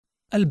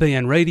Al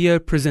Bayan Radio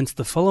presents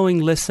the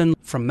following lesson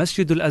from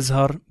Masjid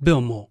Al-Azhar,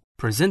 Bilmo,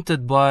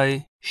 presented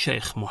by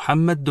Sheikh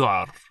Mohamad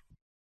Doar.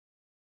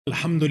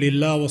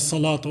 Alhamdulillah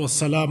wassalatu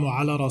wassalamu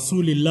ala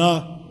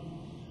Rasulillah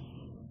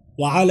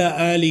wa ala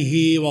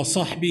alihi wa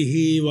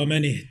sahbihi wa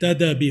man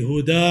ihtada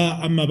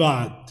bihuda amma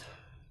ba'd.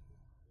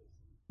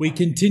 We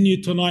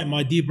continue tonight,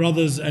 my dear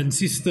brothers and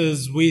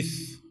sisters,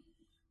 with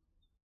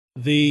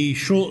the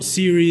short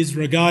series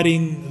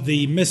regarding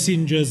the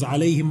messengers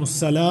alayhimus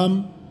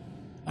salam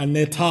and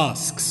their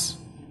tasks.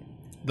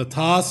 The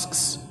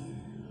tasks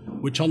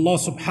which Allah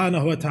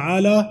subhanahu wa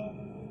ta'ala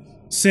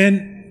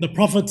sent the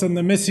prophets and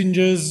the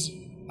messengers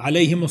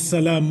alayhimus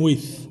salam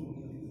with.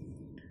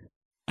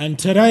 And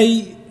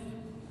today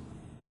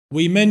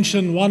we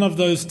mention one of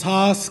those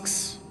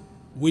tasks,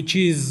 which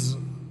is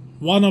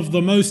one of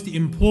the most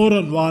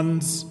important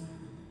ones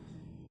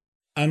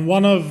and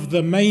one of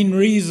the main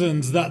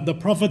reasons that the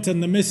prophets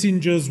and the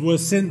messengers were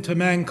sent to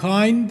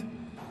mankind,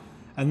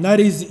 and that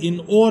is in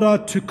order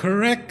to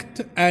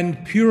correct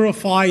and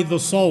purify the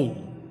soul.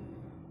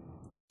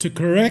 To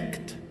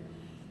correct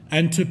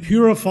and to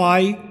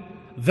purify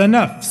the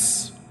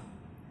nafs.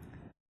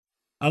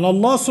 And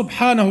Allah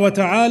subhanahu wa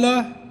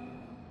ta'ala,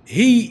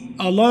 He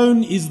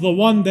alone is the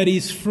one that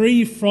is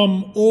free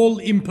from all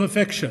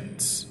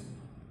imperfections.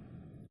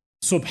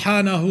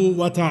 Subhanahu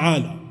wa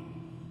ta'ala.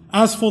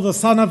 As for the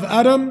son of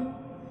Adam,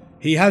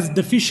 he has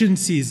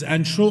deficiencies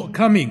and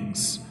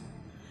shortcomings.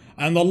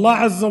 And Allah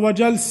Azza wa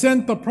Jal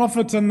sent the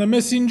prophets and the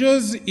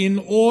messengers in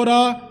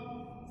order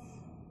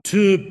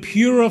to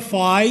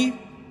purify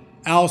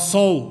our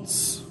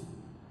souls.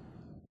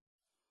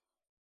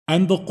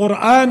 And the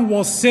Quran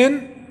was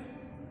sent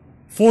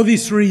for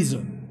this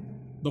reason.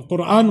 The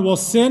Quran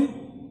was sent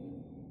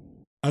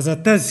as a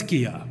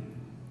tazkiyah,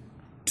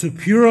 to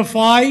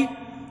purify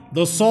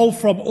the soul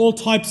from all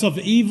types of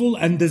evil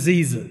and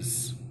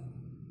diseases.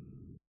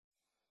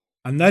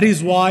 And that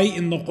is why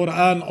in the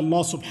Quran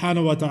Allah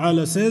subhanahu wa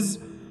ta'ala says,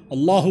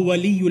 Allahu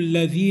waliyyu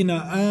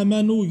alladhina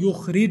amanu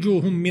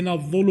yukhrijuhum min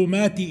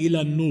al-dhulumati ila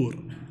al-nur.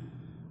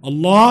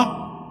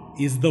 Allah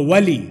is the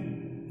wali,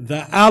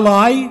 the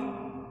ally,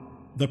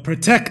 the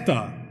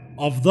protector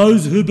of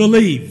those who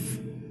believe.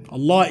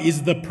 Allah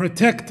is the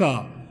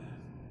protector,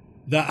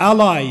 the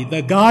ally,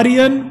 the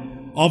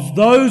guardian of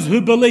those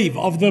who believe,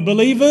 of the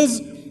believers.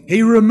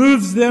 He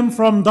removes them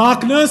from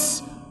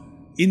darkness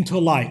into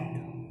light.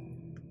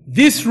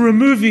 This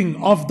removing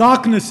of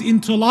darkness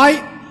into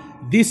light,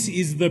 this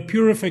is the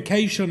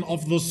purification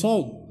of the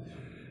soul.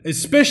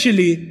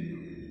 Especially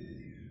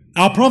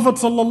our Prophet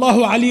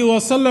sallallahu alaihi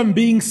wasallam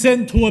being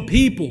sent to a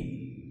people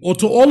or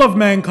to all of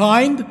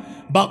mankind,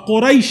 but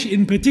Quraysh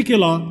in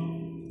particular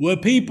were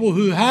people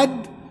who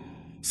had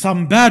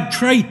some bad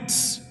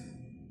traits,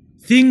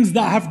 things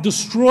that have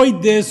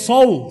destroyed their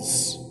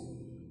souls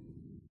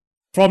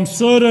from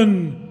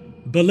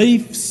certain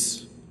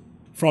beliefs,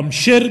 from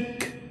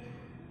shirk,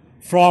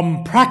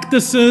 from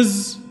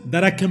practices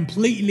that are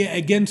completely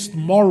against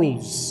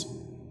morals.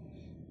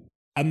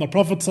 And the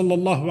Prophet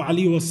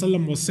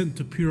ﷺ was sent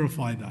to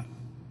purify that.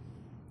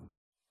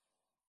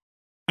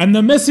 And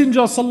the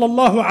Messenger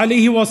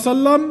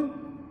ﷺ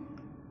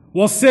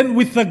was sent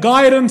with the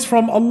guidance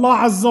from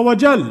Allah Azza wa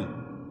Jal.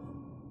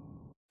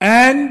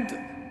 And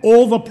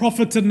all the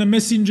prophets and the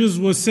messengers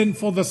were sent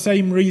for the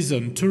same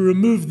reason, to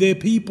remove their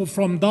people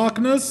from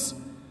darkness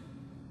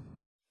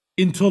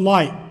into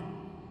light.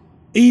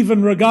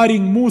 Even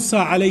regarding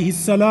Musa alayhi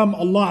salam,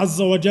 Allah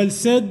Azza wa Jal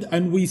said,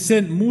 and we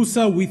sent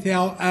Musa with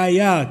our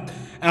ayat,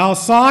 our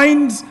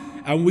signs,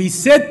 and we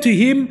said to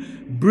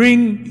him,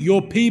 bring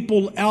your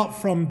people out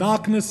from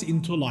darkness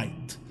into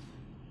light.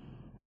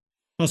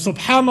 So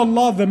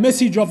subhanallah, the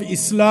message of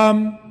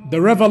Islam, the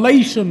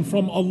revelation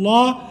from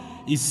Allah,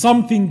 is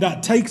something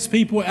that takes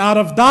people out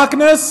of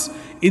darkness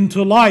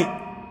into light.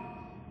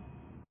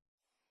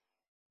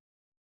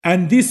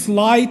 And this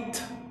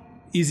light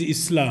is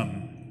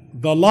Islam.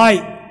 The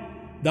light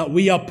that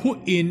we are put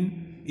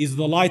in is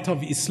the light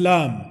of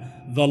Islam,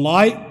 the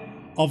light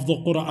of the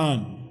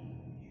Quran.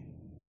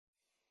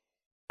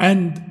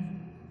 And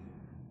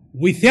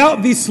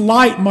without this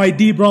light, my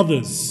dear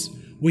brothers,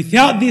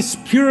 without this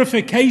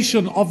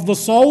purification of the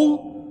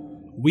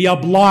soul, we are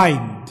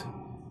blind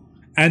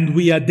and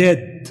we are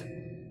dead.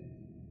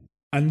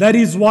 And that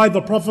is why the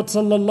Prophet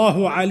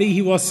sallallahu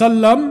alaihi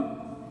wasallam,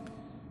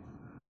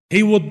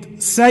 he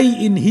would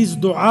say in his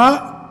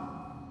dua,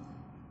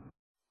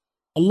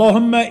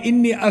 Allahumma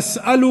inni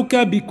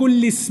as'aluka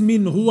bikulli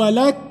ismin huwa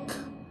lak.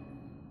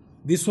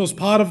 This was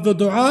part of the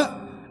dua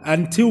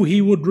until he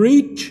would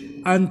reach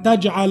an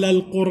taj'al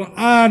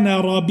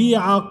al-Qur'ana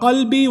rabi'a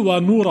qalbi wa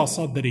nura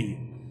sadri.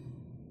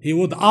 He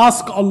would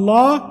ask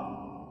Allah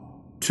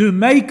to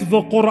make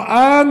the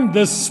Quran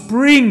the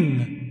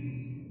spring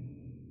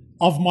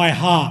of my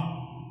heart,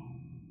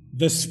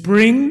 the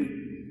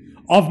spring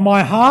of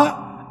my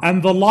heart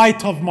and the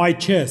light of my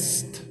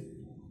chest.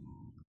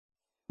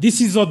 This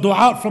is a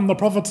dua from the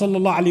Prophet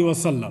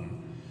ﷺ,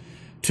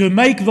 to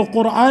make the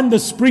Quran the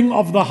spring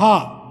of the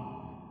heart.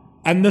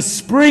 And the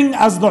spring,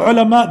 as the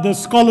ulama, the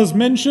scholars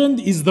mentioned,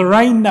 is the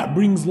rain that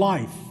brings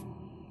life.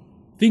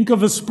 Think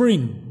of a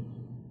spring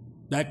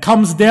that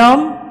comes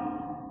down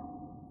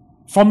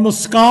from the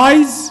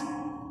skies.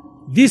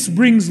 This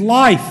brings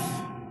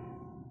life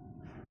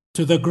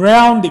to the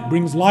ground, it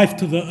brings life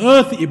to the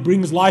earth, it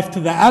brings life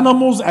to the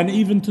animals and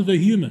even to the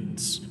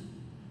humans.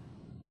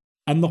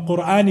 And the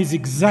Quran is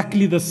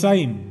exactly the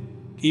same.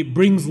 It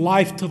brings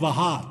life to the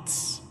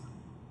hearts,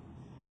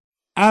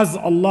 as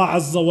Allah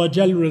Azza wa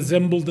Jal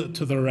resembled it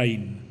to the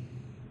rain.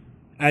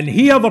 And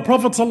here the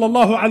Prophet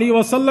sallallahu alaihi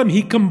wasallam,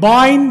 he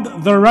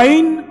combined the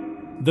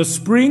rain, the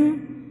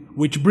spring,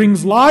 which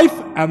brings life,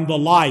 and the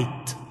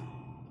light.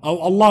 Oh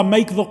Allah,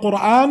 make the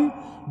Quran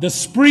the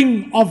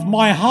spring of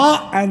my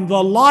heart and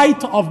the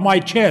light of my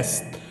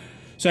chest.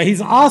 So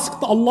he's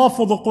asked Allah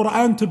for the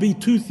Quran to be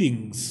two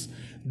things: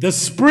 the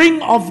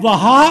spring of the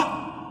heart,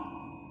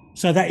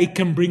 so that it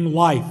can bring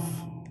life,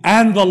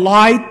 and the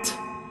light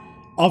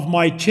of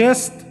my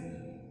chest,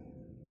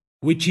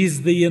 which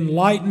is the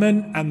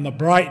enlightenment and the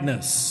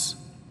brightness.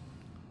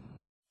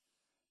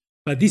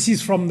 But this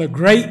is from the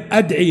great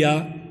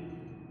ad'iyah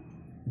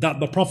that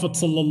the Prophet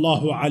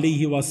sallallahu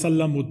alaihi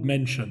wasallam would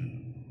mention.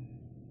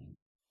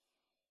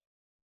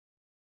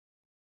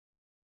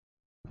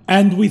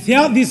 And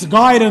without this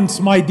guidance,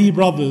 my dear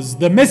brothers,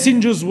 the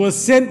messengers were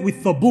sent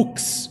with the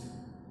books,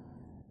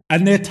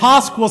 and their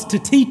task was to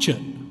teach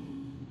it.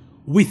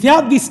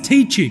 Without this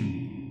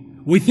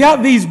teaching,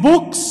 without these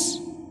books,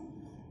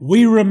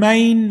 we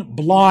remain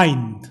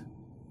blind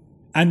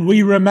and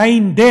we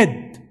remain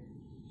dead.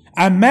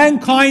 And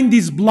mankind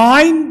is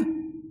blind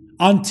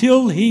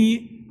until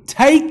he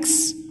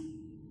takes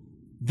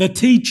the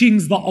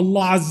teachings that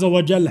Allah Azza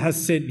wa Jal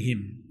has sent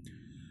him.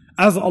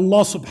 As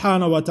Allah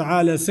subhanahu wa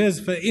ta'ala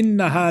says,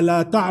 فَإِنَّهَا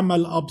لَا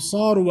تَعْمَى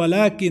الْأَبْصَارُ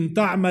وَلَكِنْ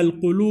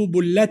تَعْمَى الْقُلُوبُ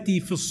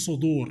الَّتِي فِي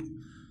الصُّدُورِ.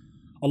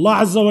 Allah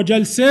Azza wa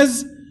Jal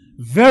says,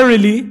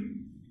 verily,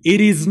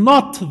 it is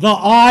not the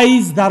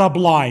eyes that are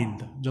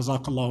blind.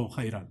 Jazakallahu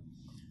khairan.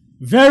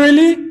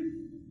 Verily,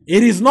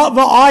 it is not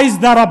the eyes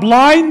that are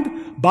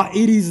blind, but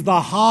it is the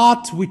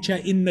heart which are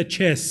in the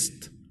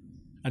chest.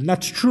 And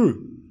that's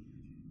true.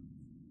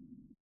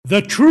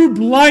 The true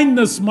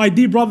blindness, my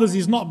dear brothers,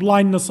 is not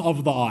blindness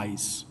of the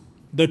eyes.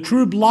 The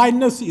true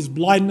blindness is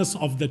blindness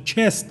of the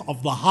chest,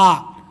 of the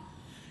heart.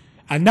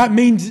 And that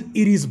means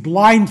it is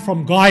blind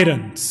from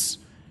guidance.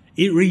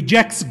 It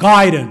rejects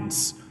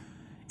guidance.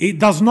 It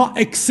does not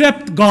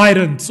accept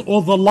guidance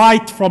or the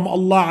light from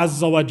Allah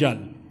Azza wa Jal.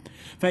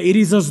 For it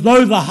is as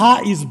though the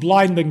heart is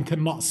blind and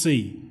cannot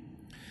see.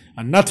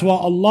 And that's why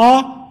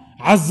Allah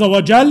Azza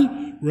wa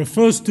Jal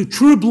refers to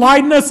true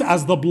blindness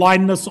as the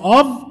blindness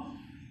of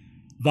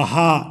the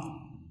heart.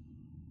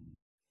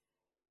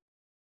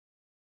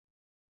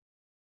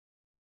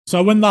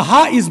 So when the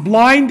heart is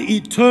blind,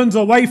 it turns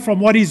away from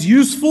what is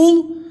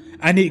useful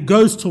and it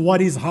goes to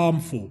what is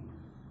harmful.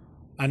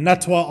 And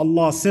that's why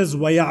Allah says,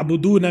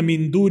 وَيَعْبُدُونَ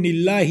مِن دُونِ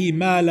اللَّهِ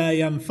مَا لَا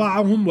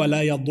يَنْفَعُهُمْ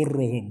وَلَا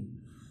يَضُرُّهُم.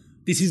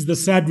 This is the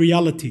sad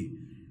reality.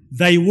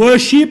 They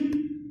worship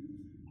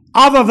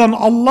other than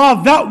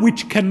Allah that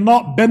which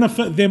cannot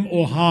benefit them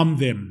or harm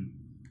them.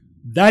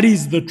 That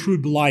is the true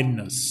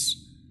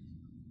blindness.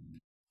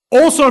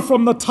 Also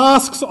from the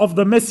tasks of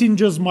the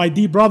messengers, my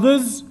dear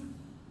brothers,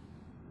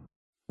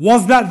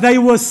 was that they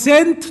were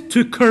sent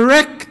to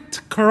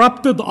correct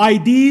corrupted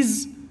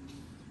ideas,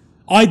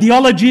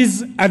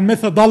 ideologies and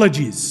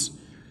methodologies.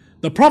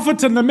 The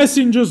prophets and the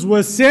messengers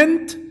were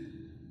sent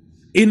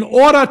in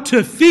order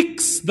to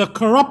fix the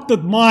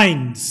corrupted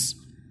minds.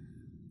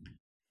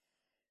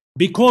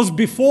 Because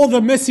before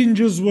the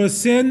messengers were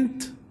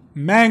sent,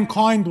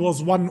 mankind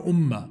was one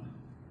ummah.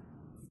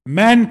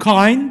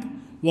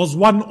 Mankind was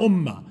one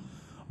ummah.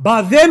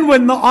 But then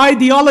when the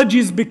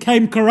ideologies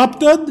became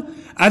corrupted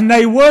and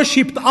they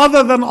worshipped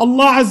other than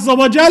Allah Azza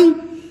wa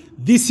Jal,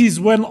 this is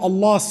when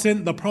Allah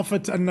sent the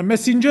prophets and the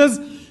messengers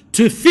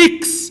to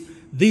fix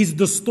these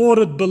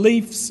distorted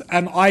beliefs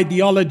and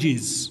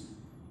ideologies.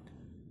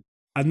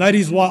 And that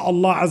is why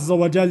Allah Azza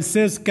wa Jal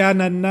says,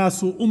 كَانَ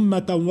النَّاسُ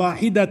أُمَّةً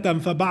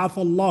وَاحِدَةً فَبَعَثَ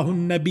اللَّهُ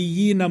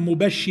النَّبِيِّينَ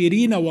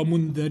مُبَشِّرِينَ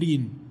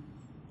وَمُنذَرِينَ.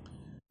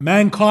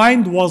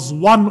 Mankind was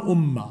one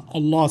ummah,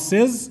 Allah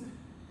says,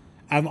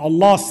 and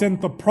Allah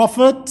sent the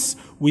prophets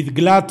with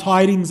glad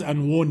tidings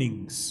and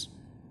warnings.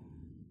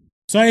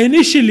 So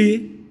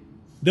initially,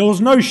 there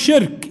was no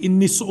shirk in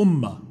this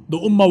ummah. The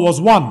ummah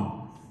was one.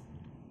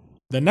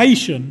 The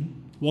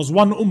nation was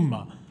one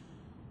ummah.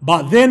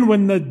 But then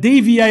when the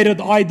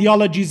deviated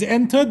ideologies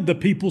entered, the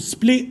people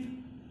split.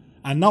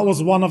 And that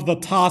was one of the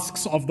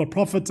tasks of the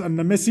prophets and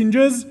the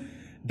messengers.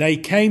 They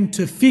came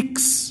to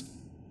fix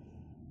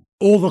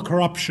all the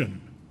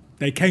corruption.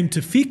 They came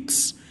to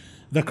fix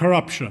the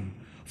corruption.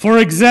 For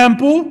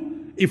example,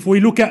 if we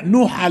look at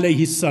Nuh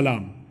alayhi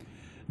salam,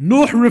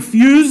 Nuh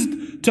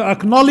refused to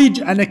acknowledge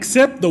and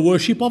accept the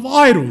worship of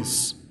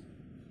idols.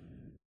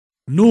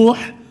 Nuh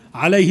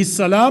alayhi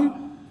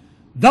salam,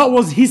 that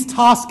was his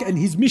task and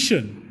his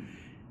mission.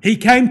 He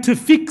came to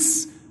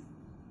fix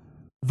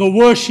the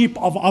worship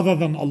of other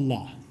than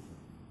Allah.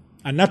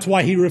 And that's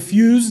why he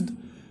refused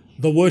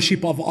the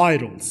worship of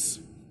idols.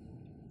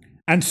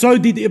 And so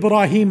did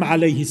Ibrahim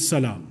alayhi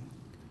salam.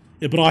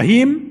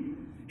 Ibrahim,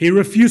 he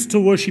refused to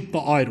worship the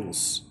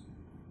idols.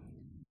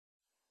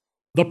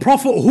 The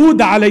Prophet Hud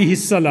alayhi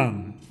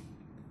salam,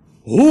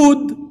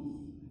 Hud,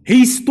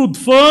 he stood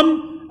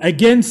firm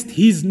against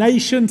his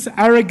nation's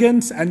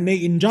arrogance and their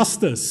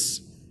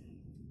injustice.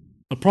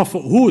 The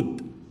Prophet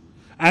Hud.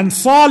 And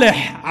Salih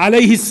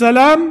alayhi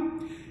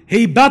salam,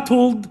 he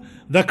battled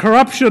the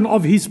corruption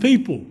of his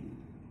people.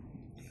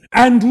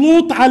 And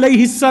Lut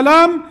alayhi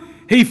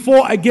salam, he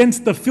fought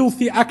against the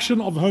filthy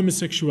action of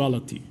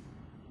homosexuality.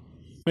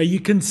 But you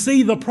can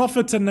see the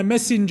prophets and the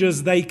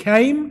messengers, they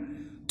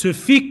came to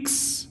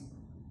fix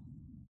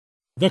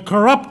the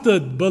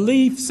corrupted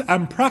beliefs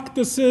and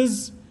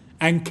practices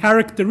and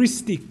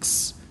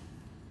characteristics.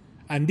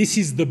 And this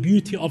is the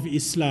beauty of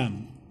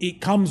Islam.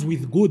 It comes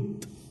with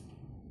good,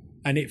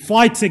 and it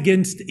fights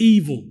against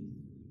evil,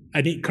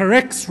 and it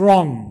corrects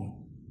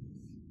wrong.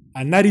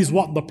 And that is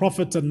what the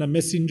prophets and the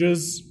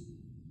messengers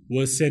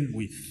were sent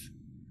with.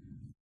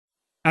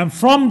 And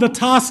from the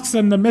tasks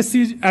and the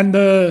message and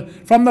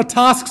from the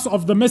tasks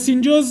of the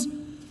messengers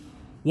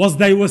was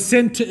they were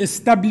sent to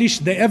establish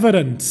the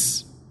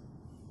evidence.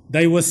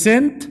 They were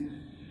sent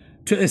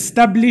to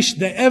establish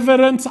the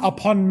evidence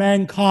upon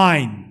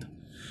mankind,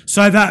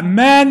 so that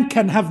man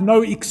can have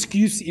no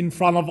excuse in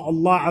front of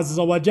Allah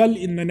Azza wa Jal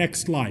in the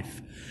next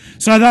life.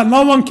 So that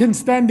no one can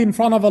stand in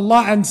front of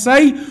Allah and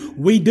say,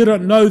 we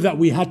didn't know that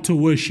we had to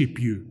worship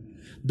you.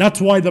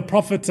 That's why the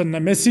prophets and the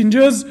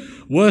messengers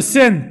were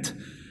sent.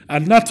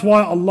 And that's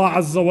why Allah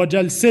Azza wa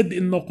Jal said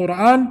in the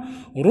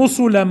Quran,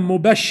 رُسُلًا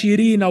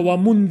مُبَشِّرِينَ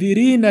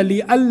وَمُنذِرِينَ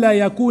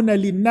لِأَلَّا يَكُونَ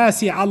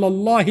لِلنَّاسِ عَلَى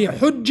اللَّهِ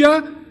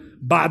حُجَّةٌ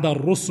بَعْدَ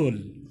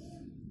الرُّسُلِ.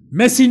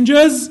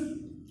 Messengers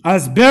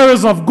as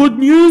bearers of good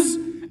news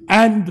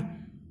and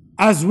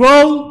as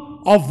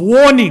well of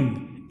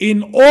warning,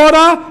 in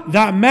order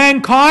that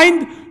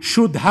mankind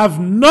should have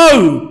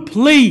no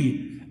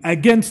plea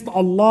against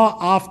Allah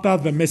after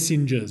the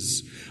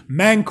messengers.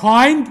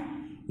 Mankind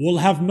will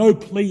have no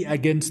plea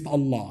against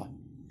Allah.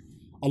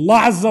 Allah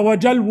Azza wa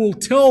Jal will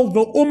tell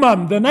the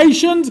the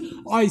nations,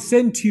 I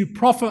sent you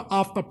prophet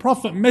after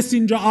prophet,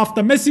 messenger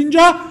after messenger.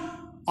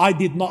 I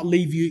did not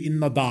leave you in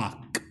the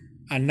dark.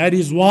 And that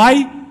is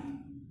why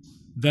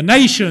the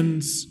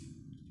nations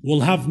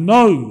will have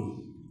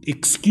no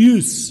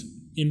excuse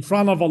in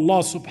front of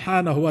Allah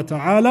subhanahu wa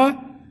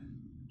ta'ala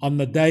on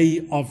the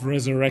day of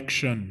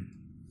resurrection.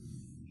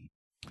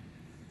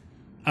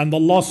 And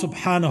Allah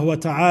subhanahu wa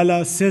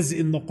ta'ala says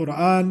in the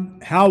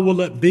Quran, how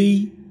will it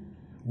be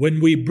when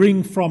we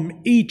bring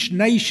from each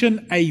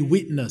nation a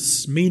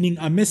witness, meaning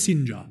a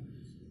messenger?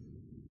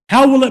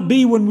 How will it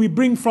be when we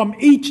bring from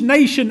each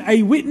nation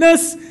a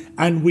witness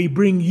and we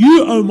bring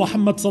you, O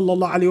Muhammad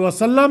sallallahu alaihi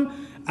wasallam,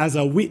 as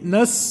a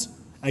witness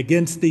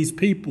against these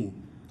people?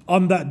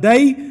 On that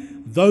day,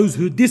 those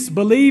who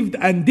disbelieved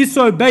and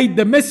disobeyed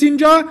the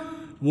messenger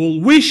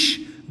will wish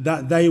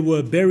that they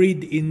were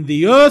buried in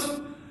the earth,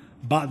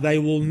 but they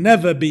will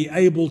never be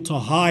able to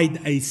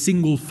hide a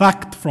single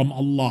fact from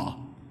Allah.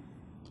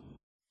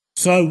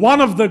 So one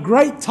of the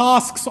great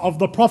tasks of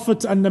the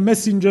prophets and the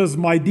messengers,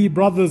 my dear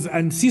brothers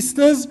and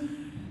sisters,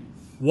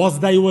 was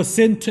they were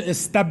sent to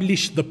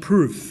establish the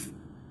proof,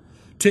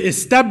 to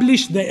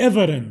establish the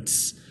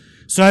evidence,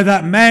 so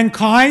that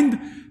mankind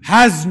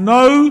has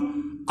no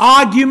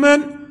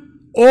argument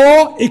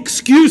or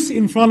excuse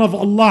in front of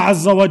Allah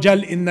Azza wa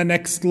Jal in the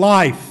next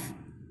life.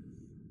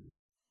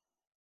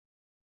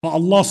 But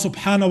Allah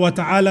subhanahu wa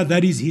ta'ala,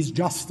 that is His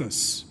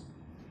justice.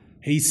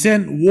 He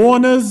sent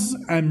warners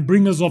and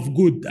bringers of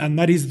good, and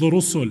that is the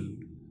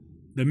Rusul,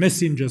 the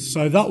messengers.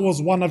 So that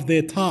was one of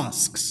their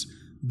tasks.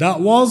 That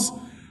was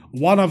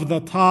one of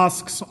the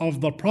tasks of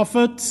the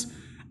prophets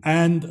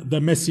and the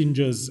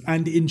messengers.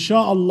 And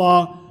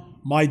inshallah,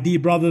 my dear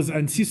brothers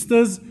and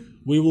sisters,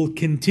 we will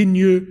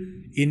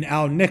continue in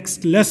our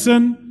next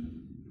lesson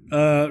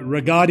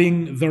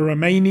regarding the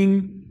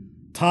remaining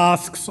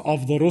tasks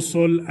of the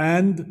Rusul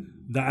and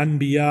the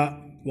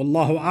Anbiya.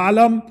 Wallahu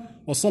a'lam.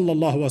 وصلى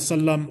الله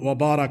وسلم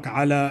وبارك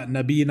على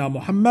نبينا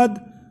محمد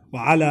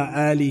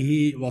وعلى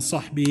آله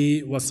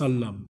وصحبه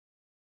وسلم.